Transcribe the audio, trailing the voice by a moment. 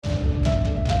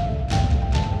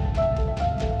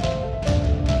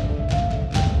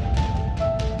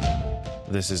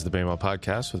This is the Bama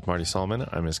Podcast with Marty Solomon.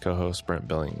 I'm his co-host, Brent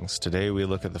Billings. Today we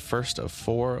look at the first of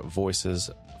four voices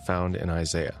found in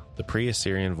Isaiah, the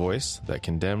pre-Assyrian voice that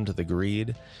condemned the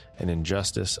greed and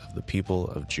injustice of the people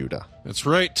of Judah. That's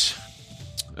right.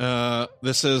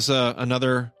 This is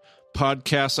another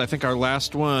podcast, I think our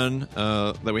last one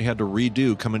that we had to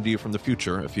redo, coming to you from the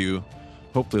future. If you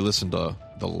hopefully listened to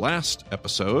the last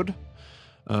episode,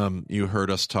 you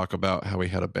heard us talk about how we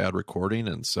had a bad recording,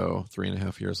 and so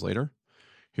 3.5 years later,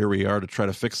 here we are to try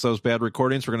to fix those bad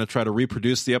recordings. We're going to try to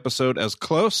reproduce the episode as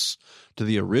close to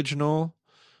the original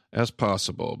as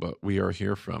possible, but we are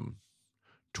here from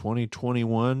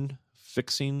 2021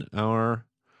 fixing our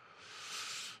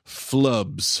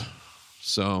flubs.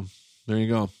 So there you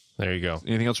go. There you go.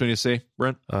 Anything else we need to say,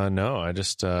 Brent? No, I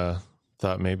just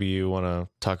thought maybe you want to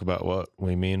talk about what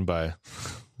we mean by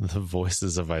the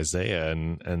voices of Isaiah,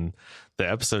 and the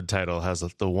episode title has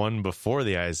the one before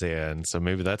the Isaiah, and so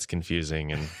maybe that's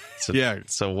confusing. And so, yeah.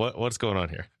 So what's going on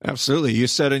here? Absolutely. You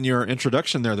said in your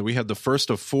introduction there that we had the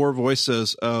first of four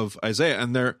voices of Isaiah,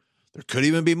 and there could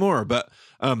even be more. But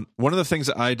one of the things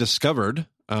that I discovered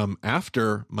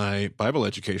after my Bible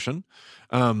education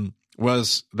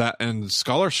was that in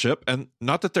scholarship, and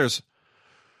not that there's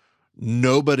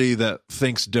nobody that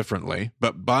thinks differently,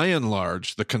 but by and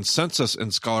large, the consensus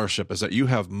in scholarship is that you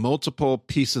have multiple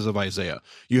pieces of Isaiah.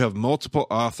 You have multiple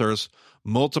authors,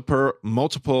 multiple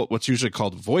what's usually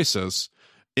called voices.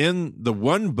 In the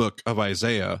one book of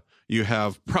Isaiah, you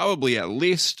have probably at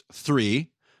least three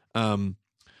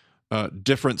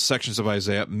different sections of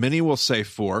Isaiah. Many will say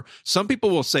four. Some people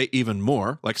will say even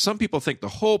more. Like some people think the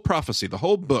whole prophecy, the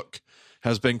whole book,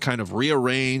 has been kind of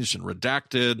rearranged and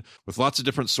redacted with lots of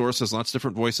different sources, lots of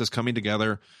different voices coming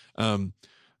together.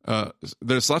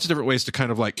 There's lots of different ways to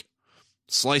kind of like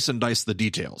slice and dice the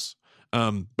details.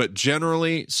 But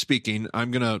generally speaking,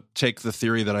 I'm going to take the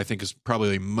theory that I think is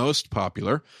probably most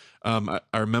popular. I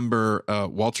remember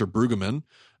Walter Brueggemann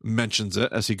mentions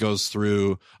it as he goes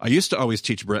through. I used to always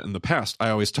teach Brett in the past.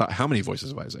 I always taught how many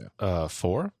voices of Isaiah?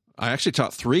 Four? I actually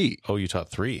taught three. Oh, you taught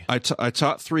three. I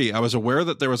taught three. I was aware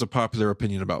that there was a popular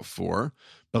opinion about four,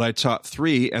 but I taught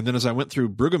three. And then as I went through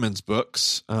Brueggemann's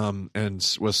books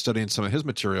and was studying some of his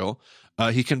material,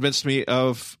 he convinced me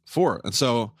of four. And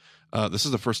so this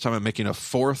is the first time I'm making a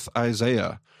fourth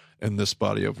Isaiah in this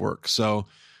body of work. So,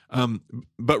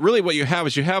 but really what you have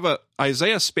is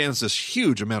Isaiah spans this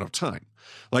huge amount of time.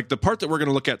 Like the part that we're going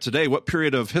to look at today, what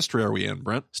period of history are we in,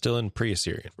 Brent? Still in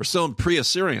pre-Assyrian. We're still in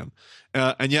pre-Assyrian.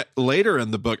 And yet later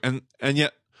in the book, and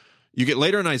yet you get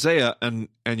later in Isaiah, and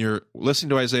you're listening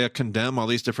to Isaiah condemn all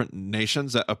these different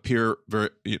nations that appear very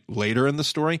later in the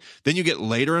story. Then you get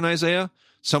later in Isaiah,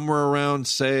 somewhere around,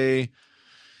 say,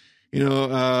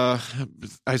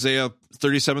 Isaiah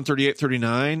 37, 38,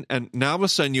 39. And now all of a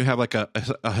sudden you have like a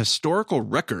historical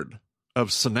record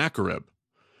of Sennacherib,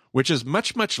 which is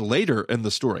much, much later in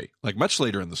the story, like much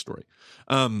later in the story.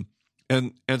 And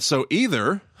so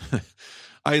either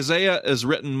Isaiah is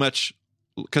written much,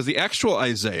 because the actual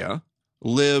Isaiah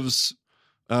lives,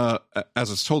 as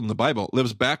it's told in the Bible,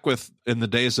 lives back in the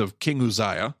days of King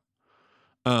Uzziah.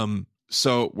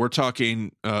 So we're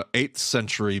talking 8th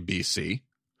century BC.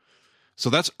 So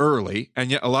that's early, and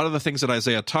yet a lot of the things that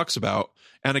Isaiah talks about,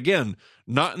 and again,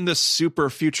 not in this super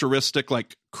futuristic,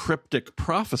 like cryptic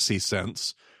prophecy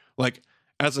sense, like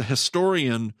as a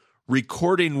historian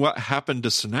recording what happened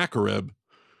to Sennacherib,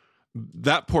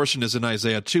 that portion is in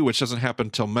Isaiah 2, which doesn't happen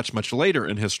until much, much later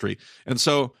in history. And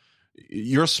so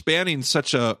you're spanning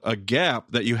such a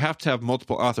gap that you have to have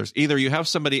multiple authors. Either you have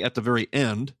somebody at the very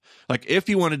end, like if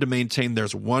you wanted to maintain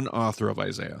there's one author of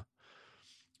Isaiah,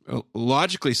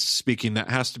 logically speaking, that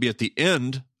has to be at the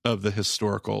end of the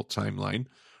historical timeline,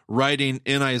 writing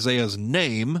in Isaiah's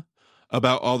name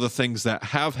about all the things that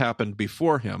have happened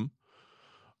before him.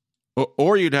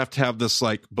 Or you'd have to have this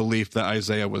like belief that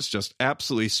Isaiah was just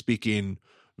absolutely speaking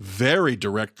very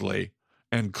directly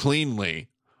and cleanly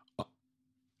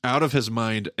out of his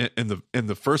mind in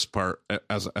the first part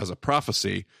as a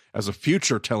prophecy, as a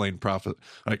future telling prophet.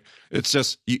 Like it's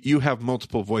just you have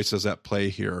multiple voices at play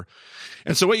here.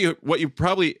 And so what you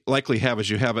probably likely have is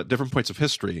you have at different points of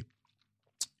history,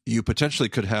 you potentially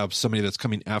could have somebody that's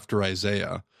coming after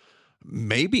Isaiah,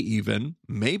 maybe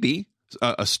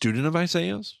a student of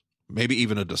Isaiah's, maybe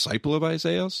even a disciple of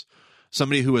Isaiah's,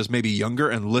 somebody who is maybe younger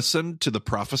and listened to the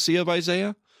prophecy of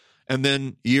Isaiah. And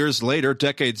then years later,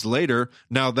 decades later,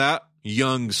 now that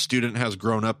young student has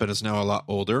grown up and is now a lot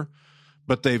older,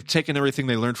 but they've taken everything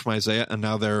they learned from Isaiah and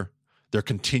now they're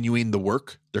continuing the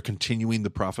work, they're continuing the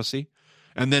prophecy.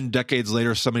 And then decades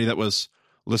later, somebody that was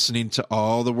listening to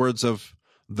all the words of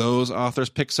those authors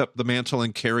picks up the mantle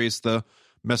and carries the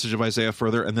message of Isaiah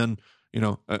further. And then,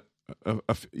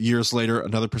 years later,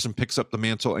 another person picks up the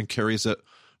mantle and carries it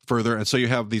further. And so you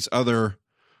have these other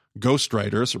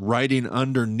ghostwriters writing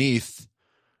underneath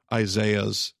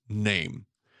Isaiah's name.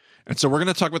 And so we're going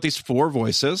to talk about these four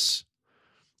voices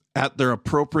at their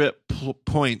appropriate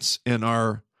points in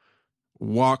our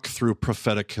walk through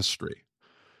prophetic history.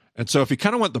 And so if you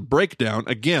kind of want the breakdown,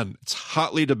 again, it's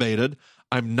hotly debated.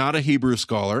 I'm not a Hebrew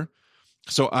scholar,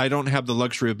 so I don't have the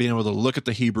luxury of being able to look at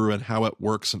the Hebrew and how it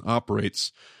works and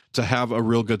operates to have a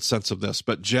real good sense of this.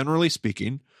 But generally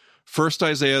speaking, first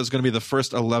Isaiah is going to be the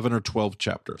first 11 or 12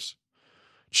 chapters.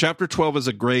 Chapter 12 is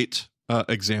a great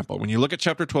example. When you look at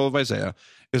chapter 12 of Isaiah,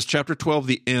 is chapter 12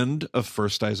 the end of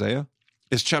first Isaiah?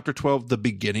 Is chapter 12 the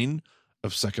beginning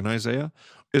of second Isaiah?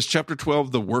 Is chapter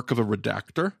 12 the work of a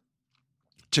redactor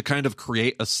to kind of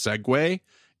create a segue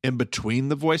in between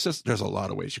the voices? There's a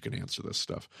lot of ways you can answer this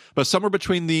stuff. But somewhere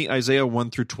between the Isaiah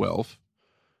 1 through 12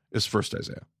 is first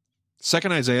Isaiah.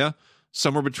 Second Isaiah,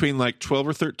 somewhere between like 12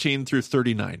 or 13 through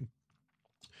 39.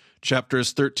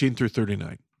 Chapters 13 through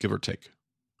 39, give or take.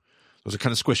 Those are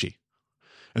kind of squishy.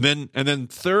 And then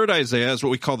third Isaiah is what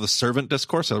we call the servant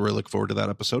discourse. I really look forward to that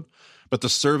episode. But the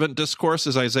servant discourse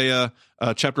is Isaiah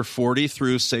chapter 40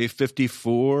 through, say,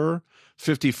 54,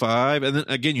 55. And then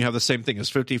again, you have the same thing as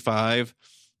 55,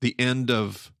 the end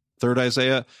of third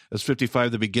Isaiah, as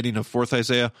 55, the beginning of fourth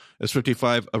Isaiah, as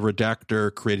 55, a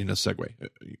redactor creating a segue.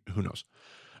 Who knows?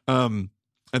 And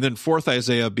then fourth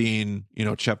Isaiah being,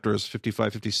 chapters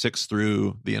 55, 56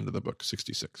 through the end of the book,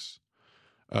 66.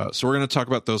 So we're going to talk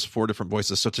about those four different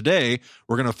voices. So today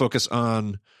we're going to focus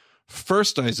on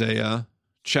first Isaiah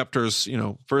chapters,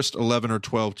 first 11 or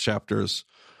 12 chapters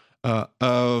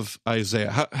of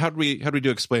Isaiah. How do we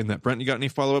do explain that? Brent, you got any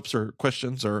follow-ups or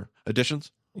questions or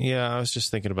additions? Yeah, I was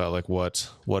just thinking about like what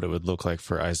it would look like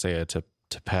for Isaiah to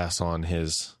pass on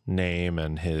his name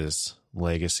and his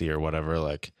legacy or whatever.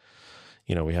 Like,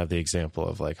 we have the example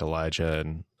of like Elijah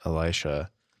and Elisha,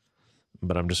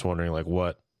 but I'm just wondering like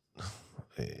what's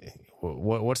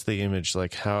the image?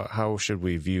 Like how should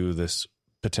we view this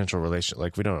potential relation?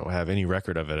 Like we don't have any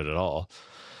record of it at all.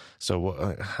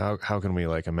 So how can we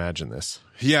like imagine this?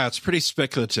 Yeah, it's pretty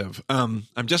speculative. I'm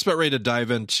just about ready to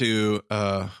dive into,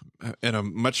 in a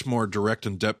much more direct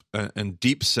and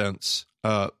deep sense,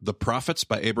 the Prophets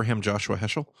by Abraham Joshua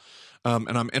Heschel.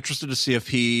 And I'm interested to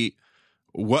see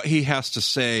what he has to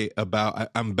say about,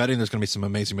 I'm betting there's going to be some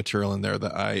amazing material in there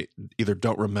that I either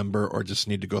don't remember or just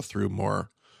need to go through more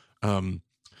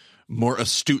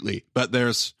astutely. But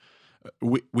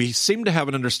we seem to have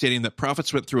an understanding that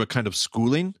prophets went through a kind of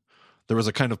schooling. There was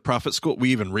a kind of prophet school.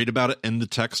 We even read about it in the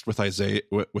text with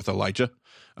Elijah.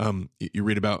 You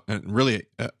read about, and really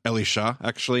Elisha.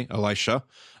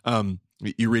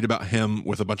 You read about him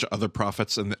with a bunch of other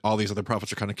prophets, and all these other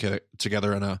prophets are kind of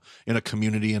together in a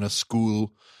community, in a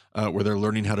school where they're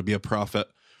learning how to be a prophet.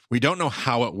 We don't know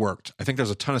how it worked. I think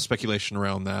there's a ton of speculation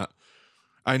around that.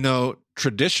 I know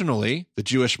traditionally the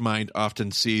Jewish mind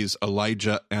often sees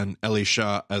Elijah and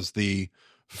Elisha as the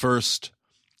first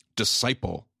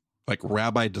disciple, like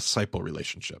rabbi-disciple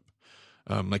relationship.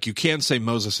 Like you can say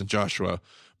Moses and Joshua,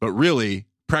 but really,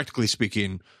 practically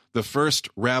speaking, the first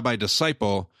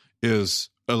rabbi-disciple is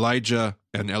Elijah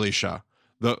and Elisha.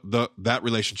 That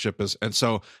relationship is, and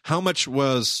so how much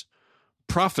was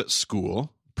prophet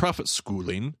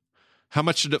schooling? How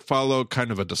much did it follow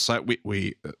kind of a disciple?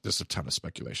 There's a ton of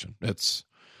speculation. It's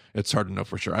hard to know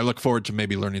for sure. I look forward to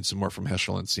maybe learning some more from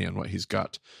Heschel and seeing what he's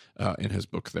got in his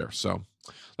book there. So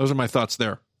those are my thoughts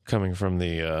there. Coming from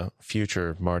the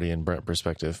future Marty and Brent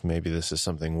perspective, maybe this is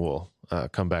something we'll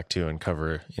come back to and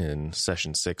cover in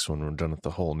session 6 when we're done with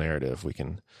the whole narrative. We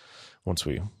can, once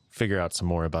we figure out some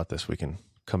more about this, we can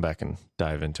come back and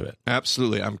dive into it.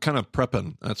 Absolutely. I'm kind of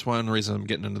prepping. That's one reason I'm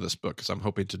getting into this book, because I'm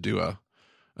hoping to do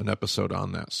an episode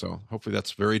on that. So hopefully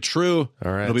that's very true.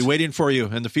 All right. It'll be waiting for you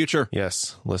in the future.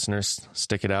 Yes. Listeners,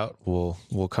 stick it out. We'll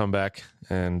come back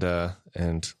and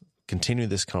continue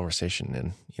this conversation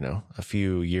in, a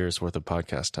few years worth of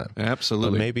podcast time.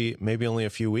 Absolutely. But maybe only a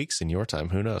few weeks in your time.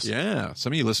 Who knows? Yeah.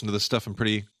 Some of you listen to this stuff in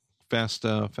pretty fast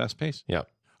pace. Yeah.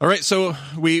 All right. So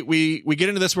we get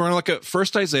into this. We're going to look at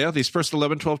first Isaiah, these first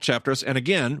 11, 12 chapters. And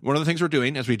again, one of the things we're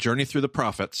doing as we journey through the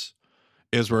prophets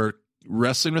is we're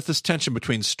wrestling with this tension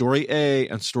between story A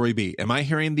and story B. Am I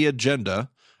hearing the agenda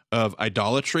of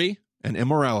idolatry and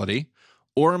immorality,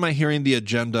 or am I hearing the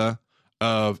agenda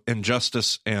of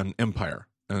injustice and empire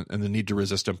and the need to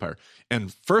resist empire?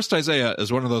 And first Isaiah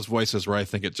is one of those voices where I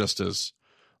think it just is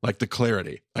like the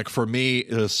clarity. Like for me,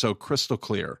 it is so crystal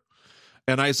clear.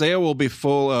 And Isaiah will be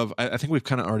full of, I think we've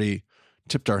kind of already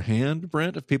tipped our hand,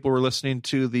 Brent, if people were listening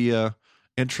to the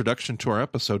introduction to our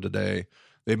episode today,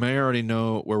 they may already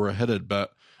know where we're headed,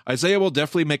 but Isaiah will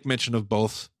definitely make mention of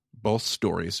both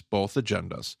stories, both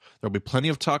agendas. There'll be plenty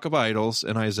of talk of idols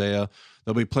in Isaiah.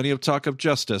 There'll be plenty of talk of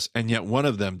justice, and yet one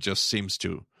of them just seems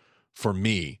to, for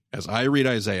me, as I read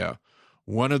Isaiah,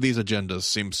 one of these agendas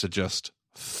seems to just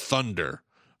thunder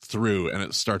through, and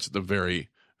it starts at the very,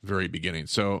 very beginning.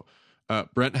 So,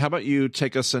 Brent, how about you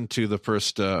take us into the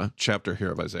first chapter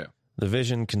here of Isaiah? The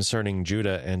vision concerning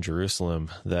Judah and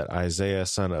Jerusalem that Isaiah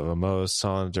son of Amoz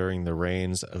saw during the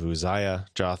reigns of Uzziah,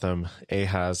 Jotham,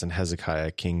 Ahaz, and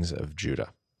Hezekiah, kings of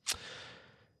Judah.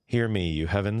 Hear me, you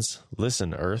heavens,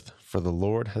 listen, earth, for the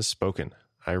Lord has spoken.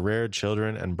 I reared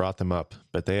children and brought them up,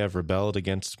 but they have rebelled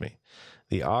against me.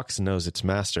 The ox knows its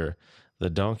master, the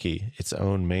donkey its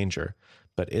own manger,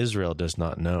 but Israel does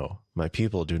not know, my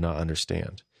people do not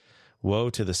understand.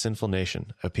 Woe to the sinful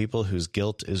nation, a people whose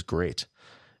guilt is great.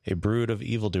 A brood of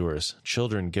evildoers,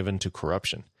 children given to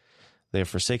corruption. They have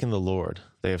forsaken the Lord.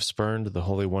 They have spurned the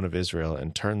Holy One of Israel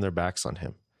and turned their backs on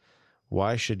him.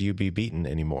 Why should you be beaten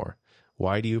any more?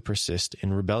 Why do you persist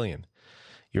in rebellion?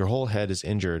 Your whole head is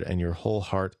injured and your whole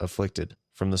heart afflicted.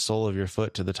 From the sole of your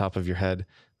foot to the top of your head,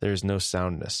 there is no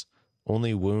soundness,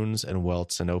 only wounds and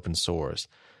welts and open sores,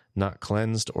 not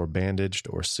cleansed or bandaged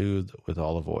or soothed with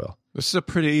olive oil. This is a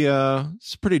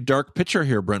pretty dark picture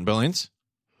here, Brent Billings.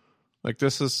 Like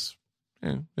this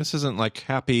isn't like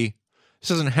happy. This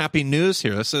isn't happy news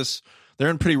here. They're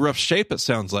in pretty rough shape. It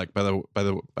sounds like by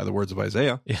the words of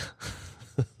Isaiah. Yeah,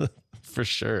 for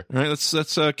sure. All right,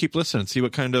 let's keep listening and see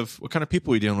what kind of people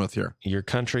we're dealing with here. Your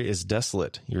country is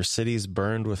desolate. Your cities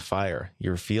burned with fire.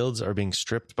 Your fields are being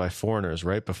stripped by foreigners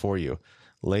right before you,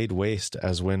 laid waste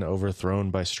as when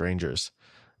overthrown by strangers.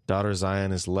 Daughter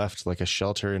Zion is left like a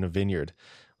shelter in a vineyard,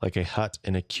 like a hut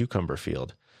in a cucumber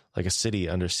field, like a city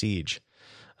under siege.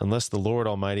 Unless the Lord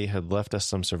Almighty had left us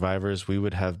some survivors, we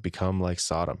would have become like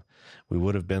Sodom. We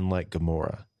would have been like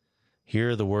Gomorrah.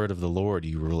 Hear the word of the Lord,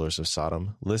 you rulers of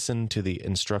Sodom. Listen to the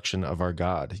instruction of our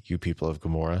God, you people of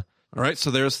Gomorrah. All right, so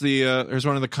there's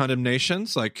one of the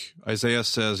condemnations. Like Isaiah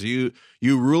says, you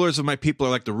rulers of my people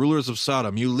are like the rulers of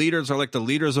Sodom. You leaders are like the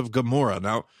leaders of Gomorrah.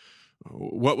 Now,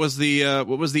 what was the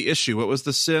issue? What was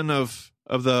the sin of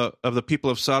the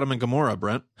people of Sodom and Gomorrah,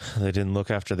 Brent? They didn't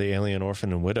look after the alien,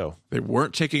 orphan, and widow. They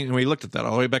weren't taking, and we looked at that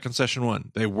all the way back in session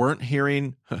 1. They weren't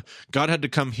hearing, God had to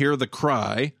come hear the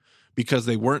cry because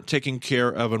they weren't taking care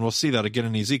of, and we'll see that again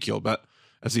in Ezekiel, but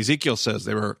as Ezekiel says,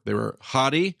 they were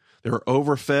haughty, they were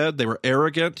overfed, they were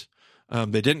arrogant,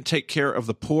 they didn't take care of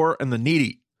the poor and the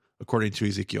needy, according to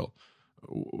Ezekiel.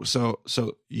 So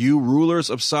you rulers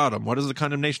of Sodom, what is the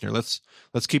condemnation here? Let's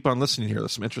keep on listening here.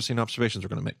 There's some interesting observations we're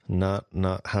going to make. Not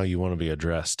how you want to be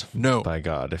addressed by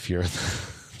God if you're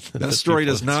that story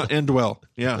does not end well.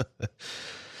 Yeah.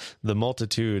 The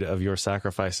multitude of your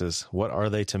sacrifices, what are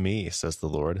they to me, says the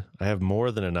Lord? I have more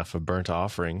than enough of burnt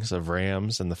offerings, of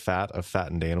rams, and the fat of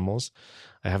fattened animals.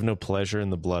 I have no pleasure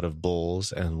in the blood of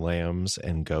bulls and lambs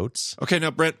and goats. Okay, now,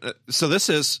 Brent, so this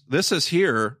is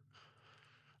here.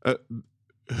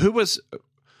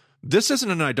 This isn't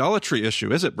an idolatry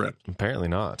issue, is it, Brent? Apparently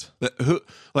not.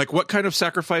 What kind of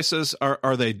sacrifices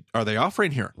are they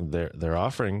offering here? They're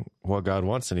offering what God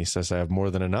wants, and he says, I have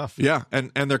more than enough. Yeah, and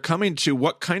they're coming to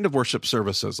what kind of worship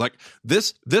services? Like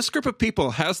this group of people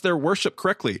has their worship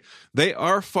correctly. They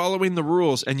are following the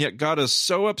rules, and yet God is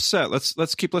so upset.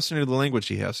 Let's keep listening to the language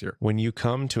he has here. When you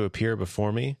come to appear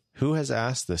before me, who has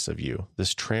asked this of you,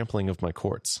 this trampling of my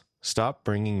courts? Stop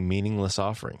bringing meaningless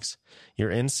offerings. Your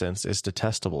incense is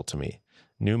detestable to me.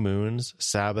 New moons,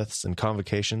 Sabbaths, and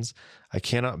convocations, I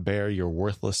cannot bear your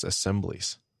worthless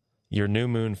assemblies. Your new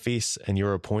moon feasts and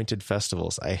your appointed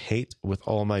festivals I hate with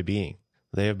all my being.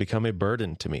 They have become a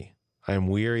burden to me. I am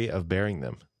weary of bearing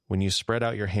them. When you spread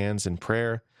out your hands in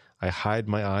prayer, I hide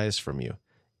my eyes from you.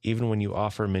 Even when you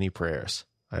offer many prayers,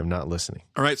 I am not listening.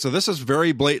 All right, so this is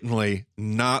very blatantly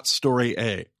not story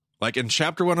A. Like in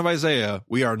chapter 1 of Isaiah,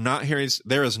 we are not hearing,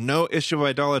 there is no issue of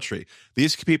idolatry.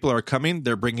 These people are coming,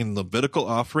 they're bringing Levitical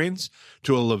offerings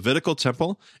to a Levitical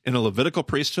temple in a Levitical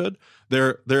priesthood.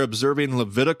 They're observing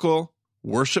Levitical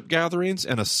worship gatherings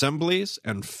and assemblies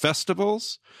and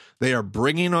festivals. They are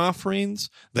bringing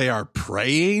offerings. They are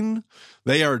praying.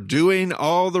 They are doing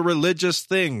all the religious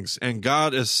things. And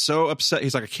God is so upset.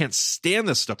 He's like, I can't stand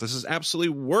this stuff. This is absolutely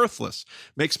worthless.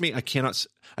 God's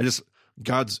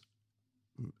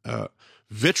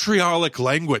vitriolic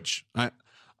language. I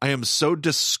am so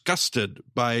disgusted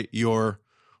by your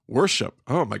worship.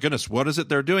 Oh my goodness. What is it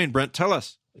they're doing? Brent, tell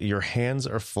us. Your hands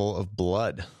are full of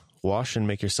blood. Wash and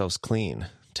make yourselves clean.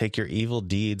 Take your evil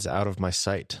deeds out of my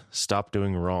sight. Stop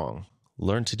doing wrong.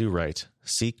 Learn to do right.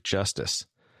 Seek justice.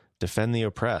 defend the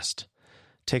oppressed,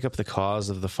 take up the cause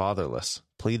of the fatherless,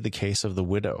 plead the case of the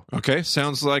widow. Okay,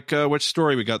 sounds like which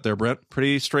story we got there, Brent?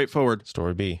 Pretty straightforward.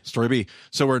 Story B. Story B.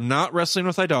 So we're not wrestling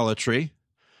with idolatry.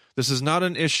 This is not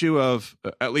an issue of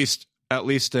at least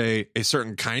a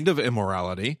certain kind of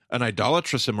immorality, an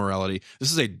idolatrous immorality.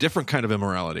 This is a different kind of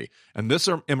immorality. And this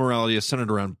immorality is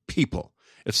centered around people.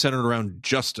 It's centered around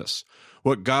justice.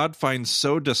 What God finds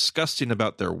so disgusting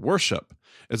about their worship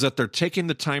is that they're taking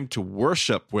the time to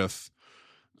worship with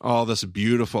all this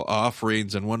beautiful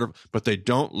offerings and wonderful, but they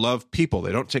don't love people.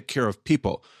 They don't take care of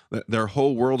people. Their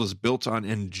whole world is built on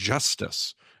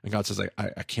injustice. And God says,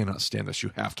 I cannot stand this.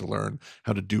 You have to learn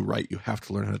how to do right. You have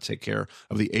to learn how to take care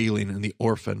of the alien and the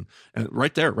orphan. And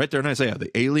right there in Isaiah,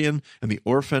 the alien and the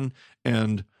orphan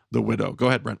and the widow. Go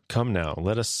ahead, Brent. Come now,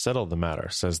 let us settle the matter,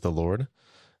 says the Lord.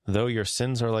 Though your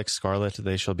sins are like scarlet,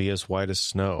 they shall be as white as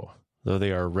snow. Though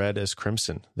they are red as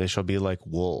crimson, they shall be like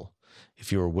wool.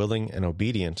 If you are willing and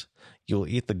obedient, you will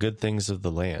eat the good things of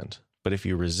the land. But if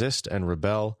you resist and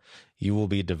rebel, you will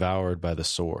be devoured by the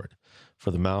sword. For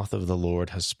the mouth of the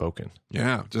Lord has spoken.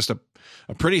 Yeah, just a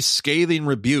pretty scathing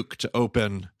rebuke to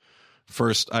open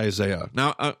first Isaiah.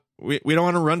 Now, we don't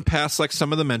want to run past like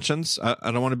some of the mentions.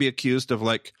 I don't want to be accused of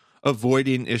like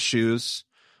avoiding issues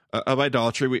of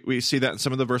idolatry. We see that in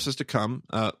some of the verses to come,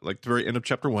 like the very end of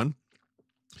chapter 1.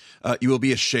 You will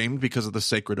be ashamed because of the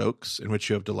sacred oaks in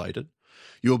which you have delighted.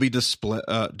 You will be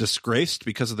disgraced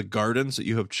because of the gardens that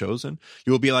you have chosen.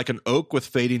 You will be like an oak with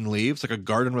fading leaves, like a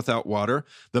garden without water.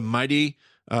 The mighty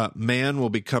man will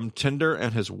become tinder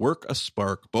and his work a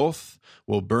spark. Both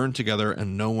will burn together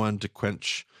and no one to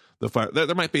quench the fire.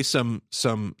 There might be some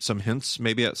hints,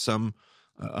 maybe at some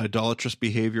idolatrous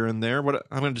behavior in there.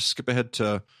 I'm going to just skip ahead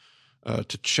to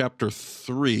chapter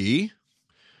 3.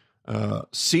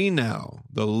 See now,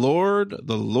 the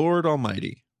Lord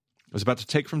Almighty is about to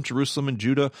take from Jerusalem and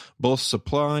Judah both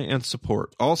supply and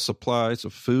support, all supplies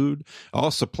of food,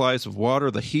 all supplies of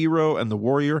water, the hero and the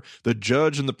warrior, the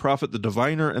judge and the prophet, the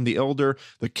diviner and the elder,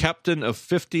 the captain of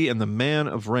 50 and the man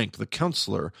of rank, the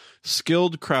counselor,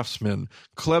 skilled craftsman,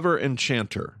 clever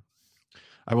enchanter.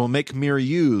 I will make mere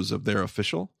use of their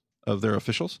officials.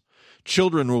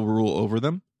 Children will rule over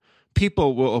them.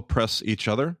 People will oppress each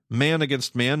other, man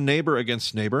against man, neighbor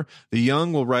against neighbor. The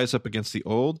young will rise up against the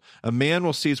old. A man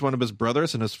will seize one of his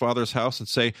brothers in his father's house and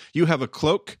say, you have a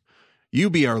cloak, you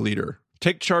be our leader.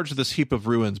 Take charge of this heap of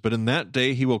ruins. But in that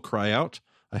day he will cry out,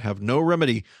 I have no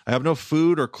remedy. I have no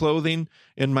food or clothing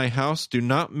in my house. Do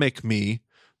not make me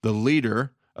the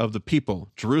leader of the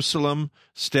people. Jerusalem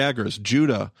staggers.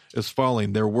 Judah is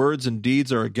falling. Their words and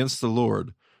deeds are against the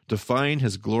Lord, defying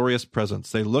his glorious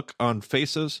presence. The look on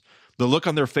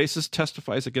their faces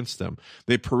testifies against them.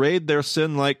 They parade their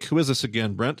sin like, who is this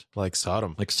again, Brent? Like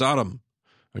Sodom. Like Sodom.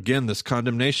 Again, this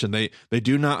condemnation. They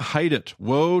do not hide it.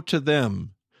 Woe to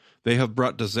them. They have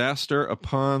brought disaster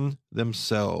upon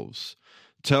themselves.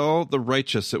 Tell the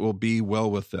righteous it will be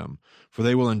well with them, for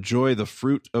they will enjoy the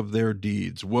fruit of their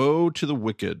deeds. Woe to the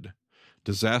wicked.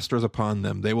 Disaster is upon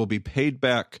them. They will be paid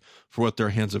back for what their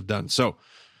hands have done. So,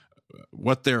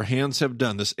 what their hands have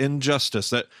done, this injustice,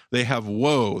 that they have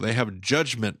woe, they have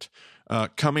judgment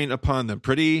coming upon them.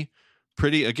 Pretty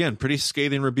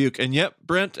scathing rebuke. And yet,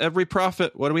 Brent, every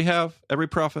prophet, what do we have? Every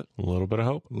prophet? A little bit of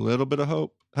hope. A little bit of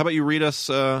hope. How about you read us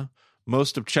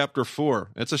most of chapter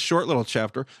 4? It's a short little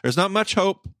chapter. There's not much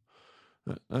hope.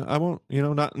 I won't,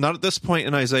 not at this point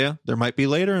in Isaiah. There might be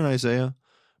later in Isaiah.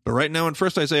 But right now in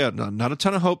first Isaiah, not a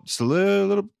ton of hope. Just a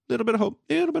little bit of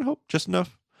hope. Just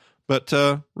enough. But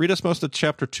read us most of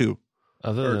chapter 2.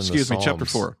 Chapter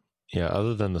 4. Yeah,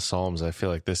 other than the Psalms, I feel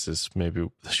like this is maybe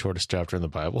the shortest chapter in the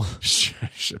Bible.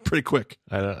 Pretty quick.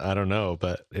 I don't know,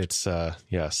 but it's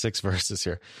 6 verses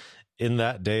here. In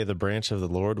that day, the branch of the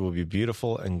Lord will be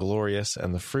beautiful and glorious,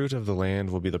 and the fruit of the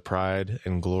land will be the pride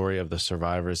and glory of the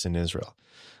survivors in Israel.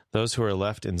 Those who are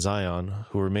left in Zion,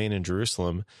 who remain in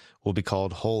Jerusalem, will be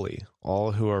called holy,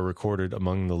 all who are recorded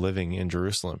among the living in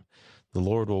Jerusalem. The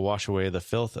Lord will wash away the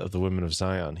filth of the women of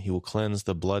Zion. He will cleanse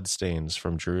the blood stains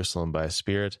from Jerusalem by a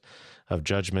spirit of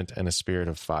judgment and a spirit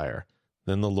of fire.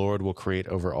 Then the Lord will create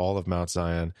over all of Mount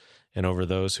Zion and over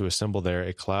those who assemble there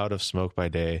a cloud of smoke by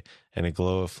day and a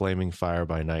glow of flaming fire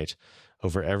by night.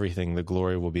 Over everything the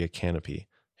glory will be a canopy.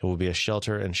 It will be a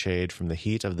shelter and shade from the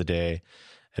heat of the day,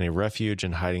 and a refuge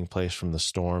and hiding place from the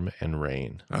storm and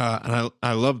rain. And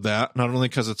I love that, not only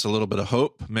because it's a little bit of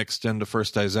hope mixed into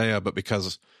first Isaiah, but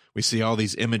because we see all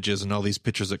these images and all these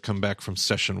pictures that come back from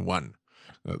session 1.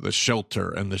 The shelter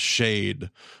and the shade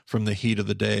from the heat of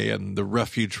the day and the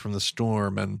refuge from the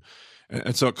storm.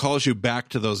 And so it calls you back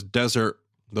to those desert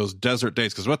those desert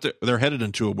days, because they're headed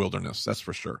into a wilderness, that's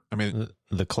for sure. I mean,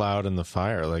 the cloud and the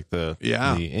fire, like the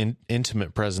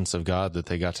intimate presence of God that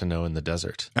they got to know in the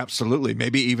desert. Absolutely.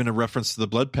 Maybe even a reference to the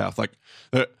blood path. Like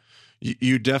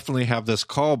you definitely have this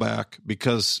callback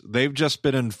because they've just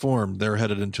been informed they're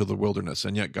headed into the wilderness.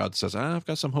 And yet God says, I've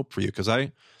got some hope for you, because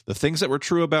the things that were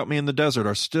true about me in the desert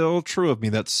are still true of me.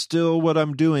 That's still what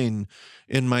I'm doing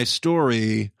in my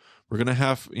story. We're going to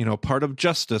have, part of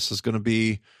justice is going to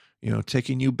be,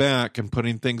 taking you back and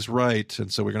putting things right.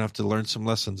 And so we're going to have to learn some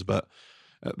lessons, but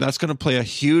that's going to play a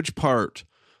huge part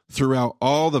throughout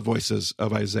all the voices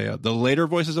of Isaiah. The later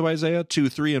voices of Isaiah, 2,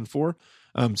 3, and 4,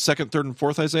 2nd, 3rd, and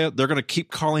 4th Isaiah, they're going to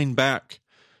keep calling back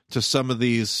to some of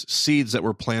these seeds that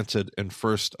were planted in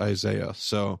 1st Isaiah.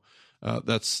 So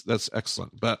that's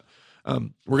excellent. But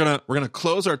we're gonna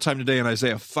close our time today in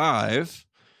Isaiah 5.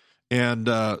 And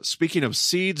speaking of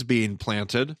seeds being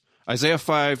planted, Isaiah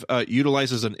 5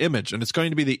 utilizes an image, and it's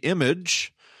going to be the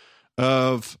image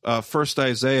of 1st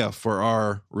Isaiah for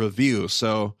our review.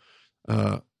 So,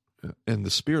 in the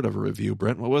spirit of a review,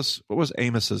 Brent, what was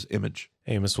Amos's image?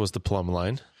 Amos was the plumb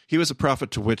line. He was a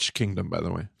prophet to which kingdom, by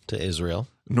the way? To Israel.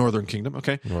 Northern kingdom,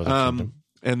 okay. Northern kingdom.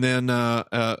 And then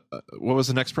what was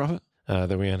the next prophet?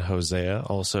 Then we had Hosea,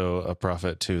 also a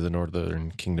prophet to the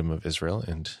northern kingdom of Israel,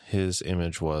 and his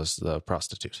image was the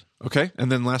prostitute. Okay,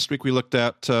 and then last week we looked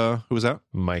at, who was that?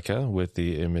 Micah with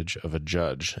the image of a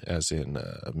judge, as in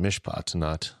mishpat,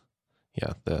 not,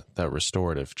 that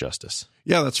restorative justice.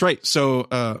 Yeah, that's right.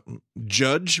 So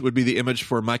judge would be the image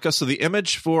for Micah. So the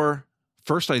image for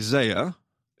 1st Isaiah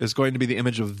is going to be the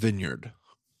image of vineyard,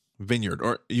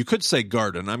 or you could say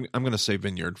garden. I'm going to say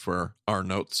vineyard for our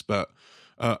notes, but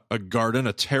a garden,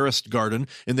 a terraced garden.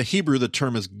 In the Hebrew, the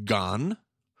term is gan,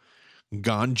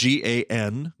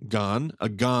 G-A-N, gan. A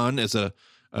gan is a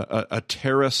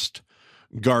terraced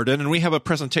garden. And we have a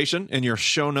presentation in your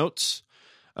show notes.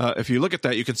 If you look at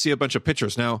that, you can see a bunch of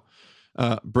pictures. Now,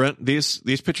 Brent, these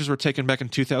pictures were taken back in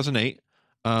 2008.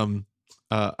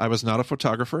 I was not a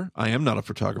photographer. I am not a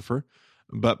photographer.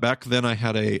 But back then I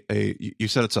had you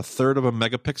said it's a 1/3 of a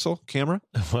megapixel camera?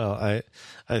 Well,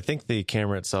 I think the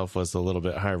camera itself was a little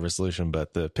bit higher resolution,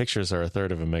 but the pictures are a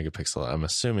 1/3 of a megapixel. I'm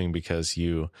assuming because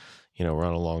you were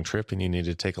on a long trip and you needed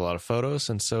to take a lot of photos,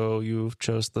 and so you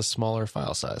chose the smaller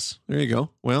file size. There you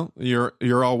go. Well,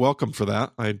 you're all welcome for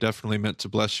that. I definitely meant to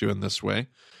bless you in this way.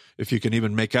 If you can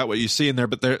even make out what you see in there,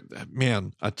 but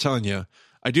man, I'm telling you,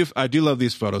 I do love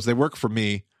these photos. They work for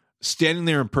me. Standing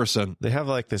there in person, they have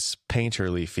like this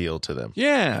painterly feel to them.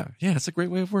 Yeah, it's a great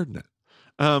way of wording it.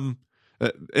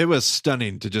 It was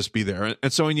stunning to just be there.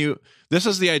 And so this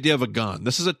is the idea of a garden.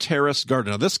 This is a terrace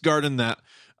garden. Now, this garden that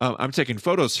I'm taking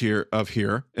photos here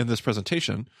in this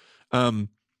presentation,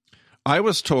 I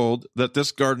was told that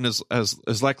this garden is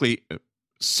likely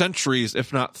centuries,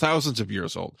 if not thousands of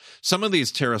years old. Some of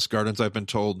these terrace gardens, I've been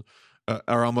told,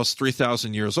 are almost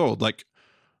 3,000 years old. Like,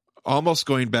 almost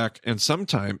going back in some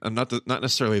time, and not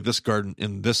necessarily this garden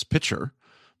in this picture,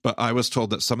 but I was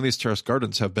told that some of these terrace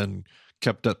gardens have been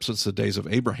kept up since the days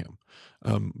of Abraham.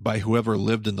 By whoever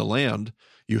lived in the land,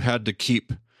 you had to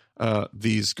keep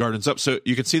these gardens up. So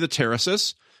you can see the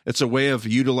terraces. It's a way of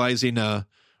utilizing a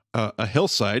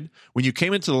hillside. When you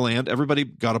came into the land, everybody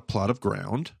got a plot of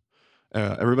ground.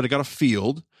 Everybody got a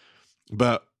field,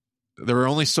 but there were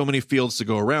only so many fields to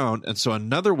go around. And so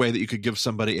another way that you could give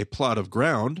somebody a plot of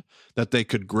ground that they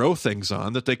could grow things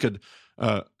on, that they could,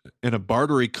 in a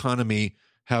barter economy,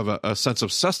 have a sense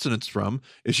of sustenance from,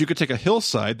 is you could take a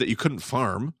hillside that you couldn't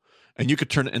farm and you could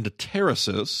turn it into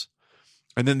terraces.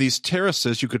 And then these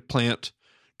terraces you could plant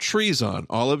trees on,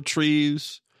 olive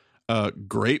trees,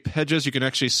 grape hedges. You can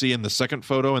actually see in the second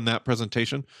photo in that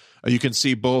presentation, you can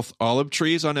see both olive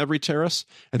trees on every terrace,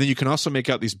 and then you can also make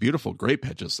out these beautiful grape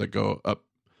hedges that go up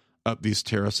these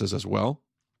terraces as well.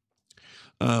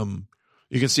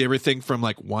 You can see everything from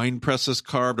like wine presses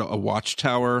carved, a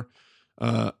watchtower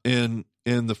in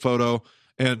the photo,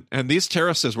 and these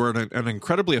terraces were an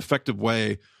incredibly effective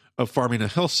way of farming a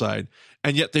hillside,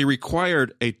 and yet they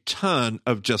required a ton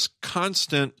of just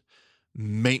constant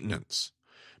maintenance.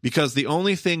 Because the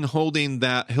only thing holding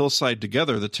that hillside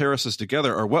together, the terraces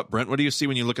together, are what, Brent? What do you see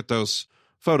when you look at those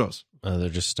photos? They're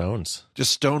just stones.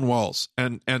 Just stone walls.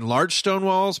 And large stone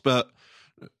walls, but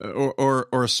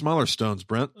or smaller stones,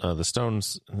 Brent? The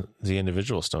stones, the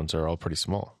individual stones are all pretty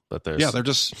small. But they're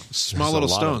just small little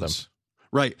stones.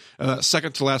 Right.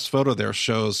 Second to last photo there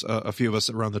shows a few of us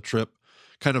around the trip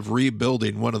kind of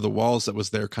rebuilding one of the walls that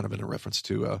was there, kind of in a reference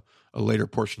to a later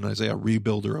portion of Isaiah,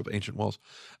 rebuilder of ancient walls.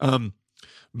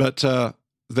 But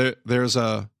there's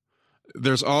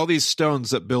all these stones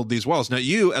that build these walls. Now,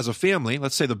 you as a family,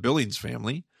 let's say the Billings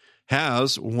family,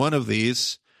 has one of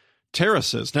these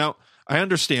terraces. Now, I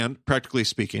understand, practically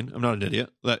speaking, I'm not an idiot,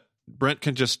 that Brent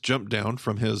can just jump down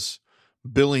from his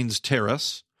Billings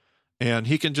terrace and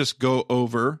he can just go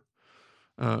over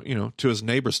to his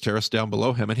neighbor's terrace down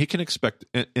below him, and he can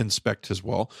inspect his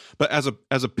wall. But as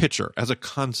a picture, as a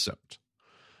concept,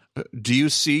 do you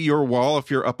see your wall if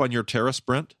you're up on your terrace,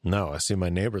 Brent? No, I see my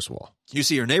neighbor's wall. You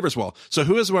see your neighbor's wall. So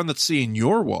who is the one that's seeing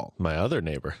your wall? My other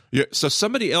neighbor. Yeah, so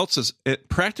somebody else is,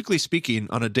 practically speaking,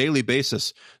 on a daily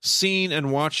basis, seeing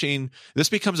and watching. This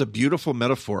becomes a beautiful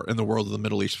metaphor in the world of the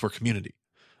Middle East for community.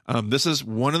 This is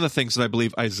one of the things that I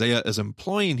believe Isaiah is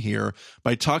employing here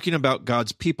by talking about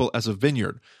God's people as a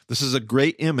vineyard. This is a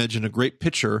great image and a great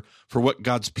picture for what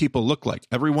God's people look like.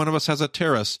 Every one of us has a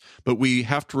terrace, but we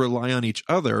have to rely on each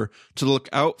other to look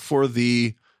out for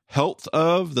the health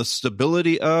of, the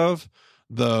stability of,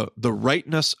 the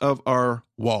rightness of our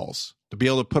walls, to be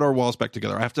able to put our walls back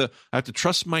together. I have to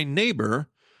trust my neighbor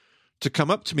to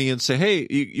come up to me and say, "Hey,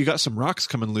 you got some rocks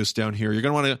coming loose down here. You're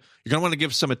gonna want to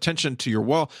give some attention to your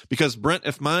wall." Because Brent,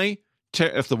 if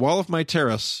the wall of my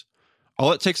terrace,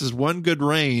 all it takes is one good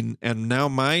rain, and now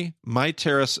my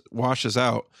terrace washes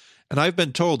out. And I've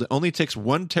been told it only takes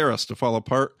one terrace to fall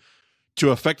apart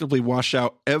to effectively wash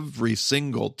out every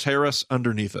single terrace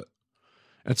underneath it.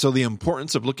 And so the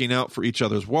importance of looking out for each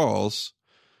other's walls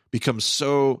becomes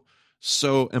so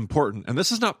important. And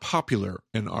this is not popular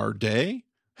in our day.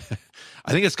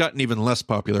 I think it's gotten even less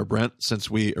popular, Brent,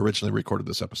 since we originally recorded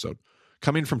this episode.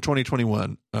 Coming from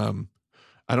 2021,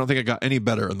 I don't think it got any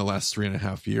better in the last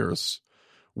 3.5 years.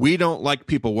 We don't like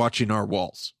people watching our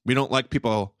walls. We don't like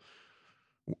people,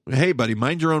 "Hey, buddy,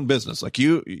 mind your own business." Like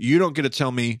you don't get to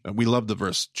tell me. We love the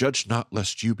verse, "Judge not,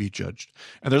 lest you be judged."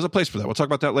 And there's a place for that. We'll talk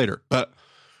about that later. But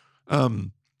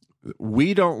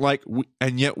we don't like,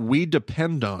 and yet we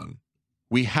depend on,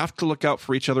 we have to look out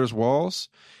for each other's walls.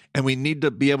 And we need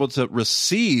to be able to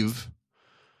receive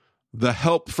the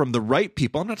help from the right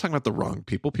people. I'm not talking about the wrong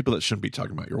people that shouldn't be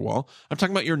talking about your wall. I'm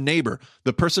talking about your neighbor,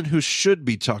 the person who should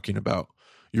be talking about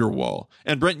your wall.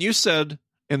 And Brent, you said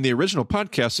in the original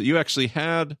podcast that you actually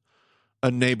had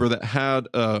a neighbor that had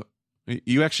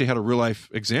you actually had a real life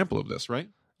example of this, right?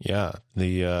 Yeah.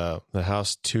 The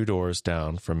house 2 doors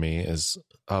down from me is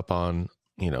up on,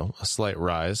 a slight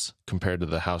rise compared to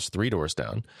the house 3 doors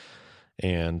down.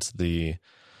 And the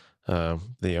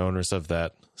owners of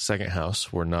that second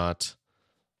house were not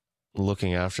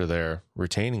looking after their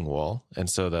retaining wall. And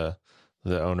so the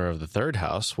owner of the third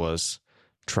house was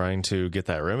trying to get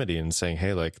that remedy and saying,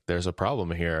 "Hey, like there's a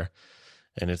problem here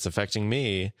and it's affecting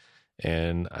me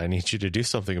and I need you to do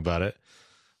something about it."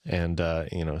 And,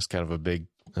 it's kind of a big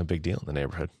deal in the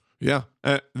neighborhood. Yeah.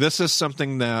 This is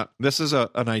something this is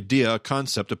an idea, a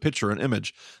concept, a picture, an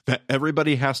image that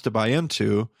everybody has to buy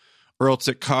into, or else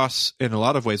it costs, in a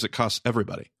lot of ways, it costs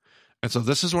everybody. And so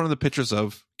this is one of the pictures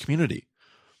of community,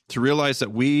 to realize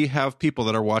that we have people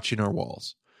that are watching our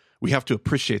walls. We have to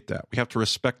appreciate that. We have to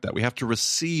respect that. We have to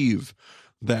receive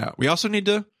that. We also need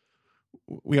to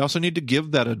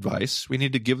give that advice. We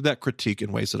need to give that critique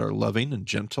in ways that are loving and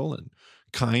gentle and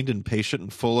kind and patient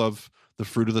and full of the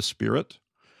fruit of the Spirit.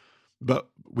 But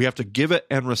we have to give it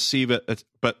and receive it.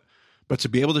 But to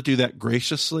be able to do that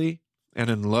graciously and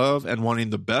in love and wanting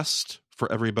the best for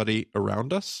everybody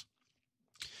around us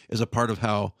is a part of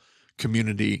how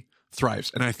community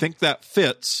thrives. And I think that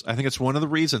fits. I think it's one of the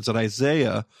reasons that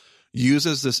Isaiah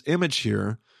uses this image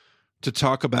here to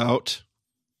talk about,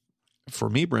 for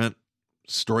me, Brent,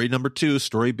 story number 2,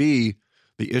 story B,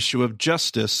 the issue of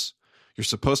justice. You're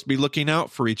supposed to be looking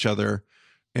out for each other,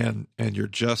 and you're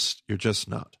just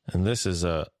not. And this is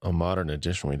a modern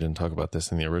addition. We didn't talk about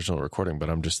this in the original recording, but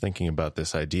I'm just thinking about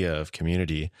this idea of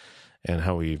community and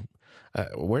how we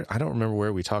I don't remember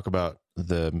where we talk about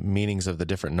the meanings of the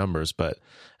different numbers, but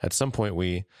at some point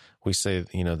we say,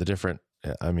 the different,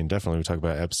 definitely we talk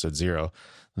about episode 0,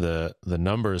 the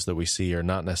numbers that we see are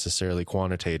not necessarily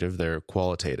quantitative, they're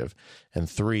qualitative. And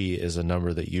 3 is a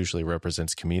number that usually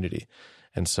represents community.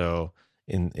 And so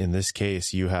in this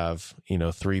case, you have,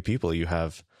 3 people. You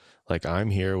have, like,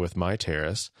 I'm here with my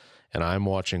terrace and I'm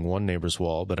watching one neighbor's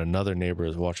wall, but another neighbor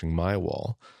is watching my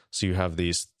wall. So you have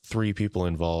these 3 people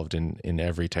involved in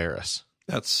every terrace.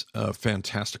 That's a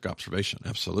fantastic observation.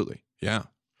 Absolutely. Yeah.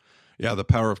 Yeah. The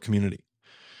power of community.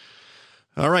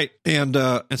 All right. And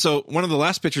so one of the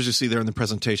last pictures you see there in the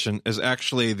presentation is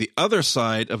actually the other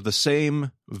side of the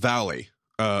same valley.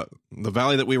 The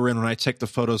valley that we were in when I take the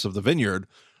photos of the vineyard,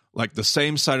 like the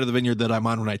same side of the vineyard that I'm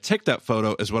on when I take that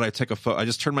photo is what I take a photo. I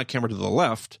just turn my camera to the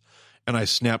left and I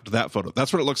snapped that photo.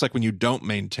 That's what it looks like when you don't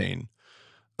maintain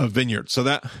a vineyard.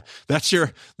 So that's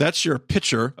your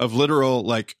picture of literal,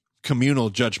 like, communal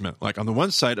judgment. Like on the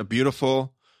one side, a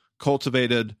beautiful,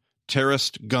 cultivated,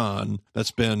 terraced garden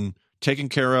that's been taken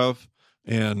care of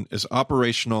and is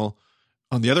operational.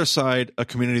 On the other side, a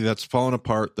community that's fallen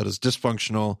apart, that is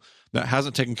dysfunctional, that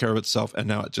hasn't taken care of itself, and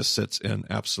now it just sits in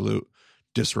absolute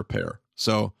disrepair.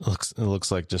 So it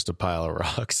looks like just a pile of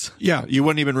rocks. Yeah, you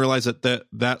wouldn't even realize that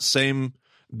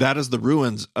that is the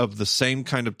ruins of the same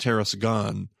kind of terrace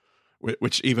gone,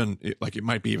 which even like it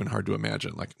might be even hard to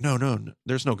imagine. Like, no,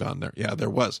 there's no gone there. Yeah, there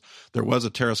was a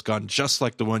terrace gone just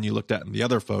like the one you looked at in the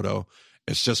other photo.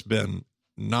 It's just been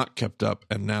not kept up,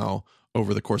 and now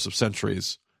over the course of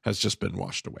centuries has just been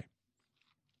washed away.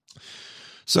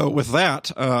 So with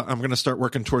that, I'm going to start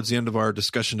working towards the end of our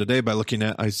discussion today by looking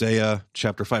at Isaiah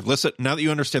chapter 5. Listen, now that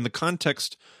you understand the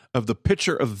context of the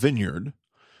picture of vineyard,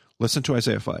 listen to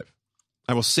Isaiah 5.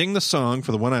 I will sing the song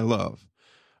for the one I love,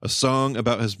 a song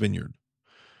about his vineyard.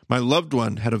 My loved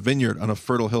one had a vineyard on a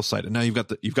fertile hillside. And now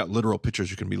you've got literal pictures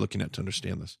you can be looking at to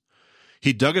understand this.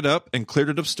 He dug it up and cleared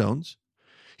it of stones.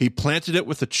 He planted it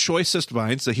with the choicest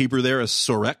vines. The Hebrew there is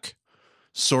sorek.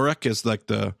 Sorek is like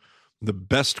the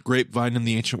best grapevine in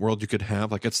the ancient world you could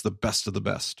have. Like it's the best of the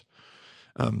best.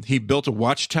 He built a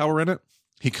watchtower in it.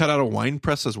 He cut out a wine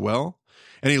press as well.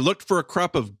 And he looked for a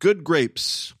crop of good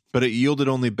grapes, but it yielded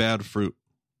only bad fruit.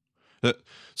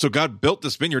 So God built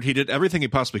this vineyard. He did everything he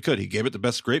possibly could. He gave it the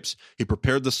best grapes. He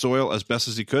prepared the soil as best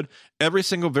as he could. Every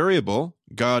single variable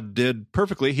God did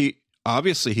perfectly. He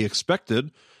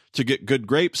expected to get good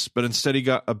grapes, but instead he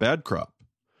got a bad crop.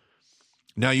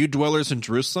 Now you dwellers in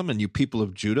Jerusalem and you people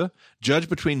of Judah, judge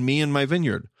between me and my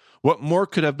vineyard. What more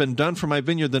could have been done for my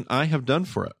vineyard than I have done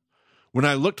for it? When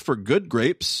I looked for good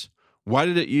grapes, why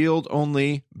did it yield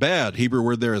only bad? Hebrew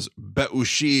word there is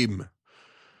be'ushim.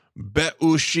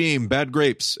 Be'ushim, bad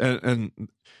grapes. And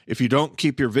if you don't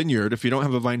keep your vineyard, if you don't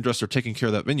have a vine dresser taking care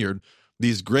of that vineyard,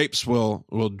 these grapes will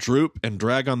droop and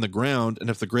drag on the ground. And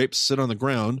if the grapes sit on the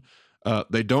ground,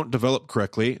 they don't develop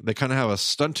correctly. They kind of have a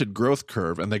stunted growth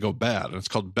curve, and they go bad. And it's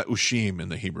called be'ushim in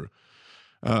the Hebrew.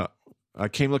 I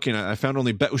found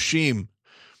only be'ushim.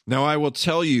 Now I will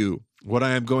tell you what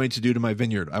I am going to do to my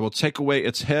vineyard. I will take away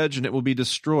its hedge, and it will be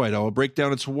destroyed. I will break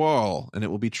down its wall, and it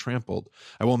will be trampled.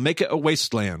 I will make it a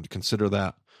wasteland. Consider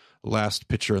that last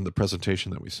picture in the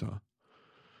presentation that we saw.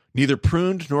 Neither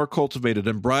pruned nor cultivated,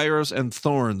 and briars and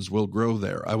thorns will grow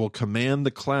there. I will command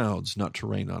the clouds not to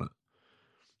rain on it.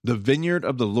 The vineyard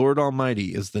of the Lord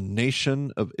Almighty is the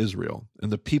nation of Israel,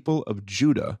 and the people of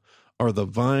Judah are the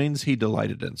vines he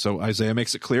delighted in. So Isaiah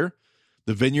makes it clear,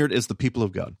 the vineyard is the people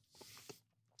of God.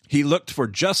 He looked for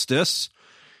justice.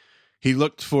 He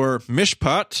looked for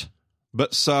mishpat,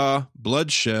 but saw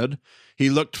bloodshed. He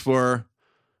looked for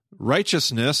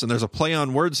righteousness, and there's a play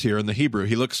on words here in the Hebrew.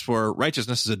 He looks for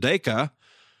righteousness, zedekah,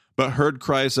 but heard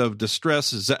cries of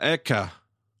distress, ze'ekah.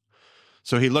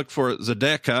 So he looked for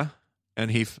zedekah,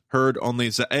 and he heard only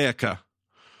ze'ekah.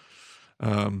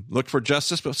 Looked for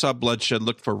justice, but saw bloodshed.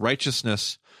 Looked for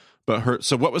righteousness, but heard.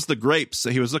 So what was the grapes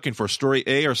that he was looking for? Story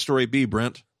A or story B,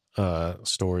 Brent?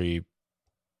 Story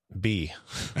B.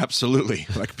 Absolutely.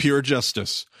 Like pure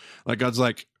justice. Like God's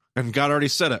like, and God already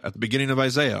said it at the beginning of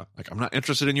Isaiah. Like, I'm not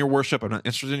interested in your worship. I'm not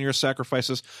interested in your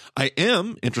sacrifices. I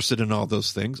am interested in all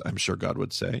those things, I'm sure God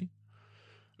would say,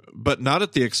 but not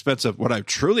at the expense of what I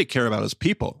truly care about as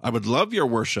people. I would love your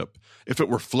worship if it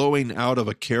were flowing out of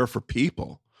a care for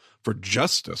people, for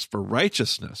justice, for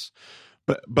righteousness.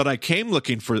 But I came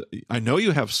looking for, I know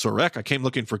you have sorek. I came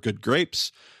looking for good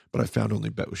grapes, but I found only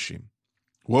be'ushim.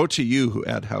 Woe to you who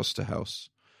add house to house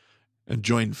and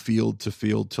join field to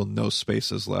field till no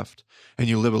space is left, and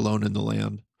you live alone in the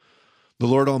land. The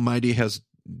Lord Almighty has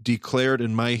declared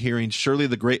in my hearing, surely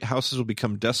the great houses will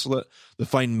become desolate, the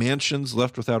fine mansions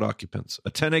left without occupants.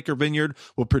 A 10-acre vineyard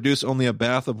will produce only a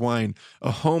bath of wine.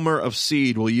 A homer of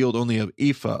seed will yield only an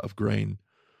ephah of grain.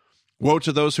 Woe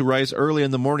to those who rise early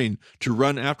in the morning to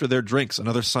run after their drinks.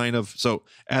 Another sign of, so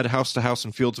add house to house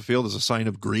and field to field is a sign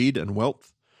of greed and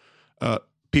wealth.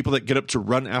 People that get up to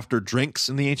run after drinks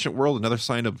in the ancient world, another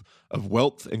sign of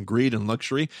wealth and greed and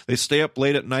luxury. They stay up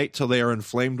late at night till they are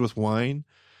inflamed with wine.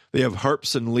 They have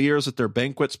harps and lyres at their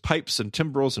banquets, pipes and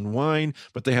timbrels and wine,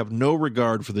 but they have no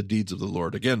regard for the deeds of the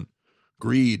Lord. Again,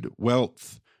 greed,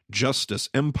 wealth, justice,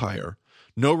 empire,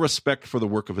 no respect for the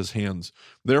work of his hands.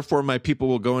 Therefore, my people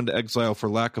will go into exile for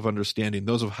lack of understanding.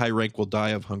 Those of high rank will die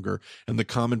of hunger, and the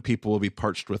common people will be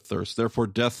parched with thirst. Therefore,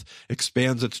 death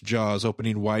expands its jaws,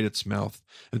 opening wide its mouth,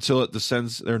 until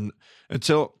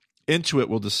into it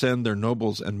will descend their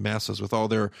nobles and masses with all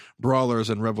their brawlers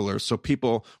and revelers. So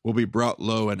people will be brought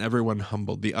low and everyone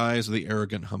humbled, the eyes of the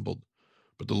arrogant humbled.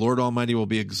 But the Lord Almighty will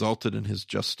be exalted in his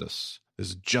justice.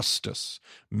 his justice,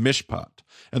 mishpat.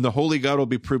 And the holy God will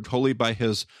be proved holy by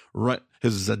his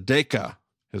tzedakah,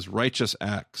 his righteous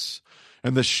acts.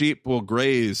 And the sheep will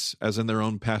graze as in their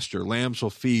own pasture. Lambs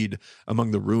will feed among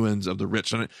the ruins of the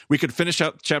rich. And we could finish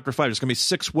out chapter 5. There's going to be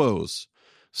 6 woes.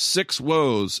 6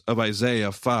 woes of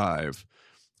Isaiah 5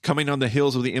 coming on the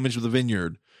hills of the image of the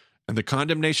vineyard. And the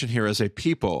condemnation here is a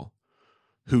people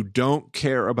who don't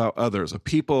care about others, a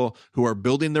people who are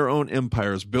building their own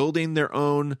empires, building their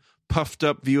own puffed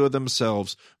up view of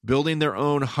themselves, building their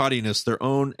own haughtiness, their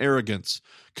own arrogance,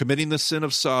 committing the sin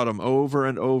of Sodom over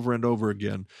and over and over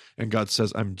again. And God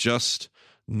says, I'm just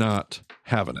not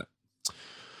having it.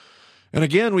 And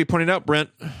again, we pointed out, Brent,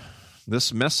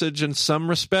 this message in some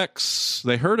respects,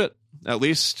 they heard it, at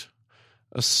least.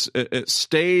 It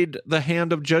stayed the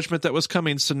hand of judgment that was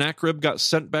coming. Sennacherib got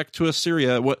sent back to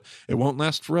Assyria. It won't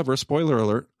last forever. Spoiler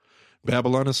alert.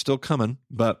 Babylon is still coming,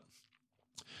 but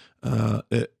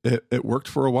it worked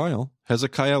for a while.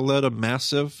 Hezekiah led a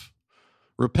massive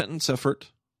repentance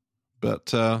effort,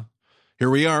 but here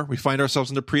we are. We find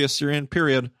ourselves in the pre-Assyrian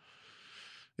period,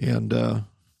 and there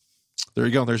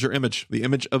you go. There's your image, the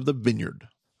image of the vineyard.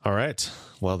 All right.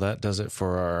 Well, that does it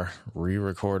for our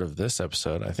re-record of this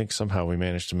episode. I think somehow we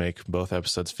managed to make both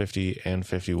episodes 50 and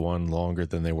 51 longer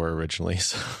than they were originally.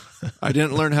 So I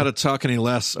didn't learn how to talk any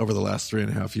less over the last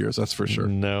 3.5 years. That's for sure.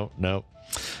 No.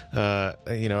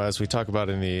 As we talk about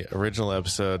in the original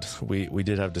episode, we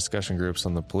did have discussion groups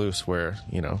on the Palouse where,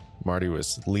 Marty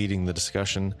was leading the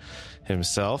discussion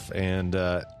himself, and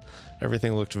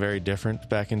everything looked very different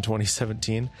back in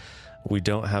 2017. We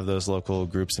don't have those local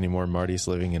groups anymore. Marty's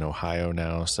living in Ohio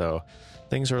now, so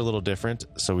things are a little different.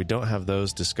 So we don't have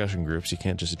those discussion groups. You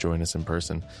can't just join us in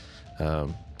person.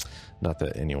 Not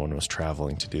that anyone was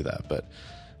traveling to do that, but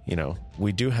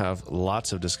we do have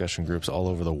lots of discussion groups all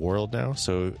over the world now.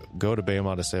 So go to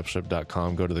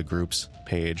BehemothDiscipleship.com, go to the groups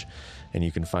page, and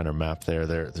you can find our map there.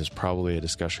 There's probably a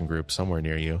discussion group somewhere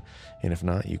near you. And if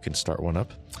not, you can start one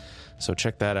up. So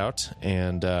check that out.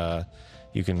 And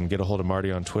you can get a hold of Marty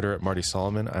on Twitter at Marty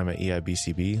Solomon. I'm at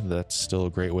EIBCB. That's still a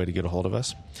great way to get a hold of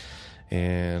us.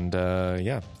 And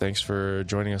thanks for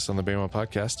joining us on the Behemoth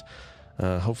Podcast.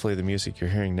 Hopefully the music you're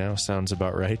hearing now sounds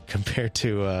about right compared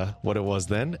to what it was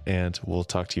then, and we'll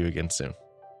talk to you again soon.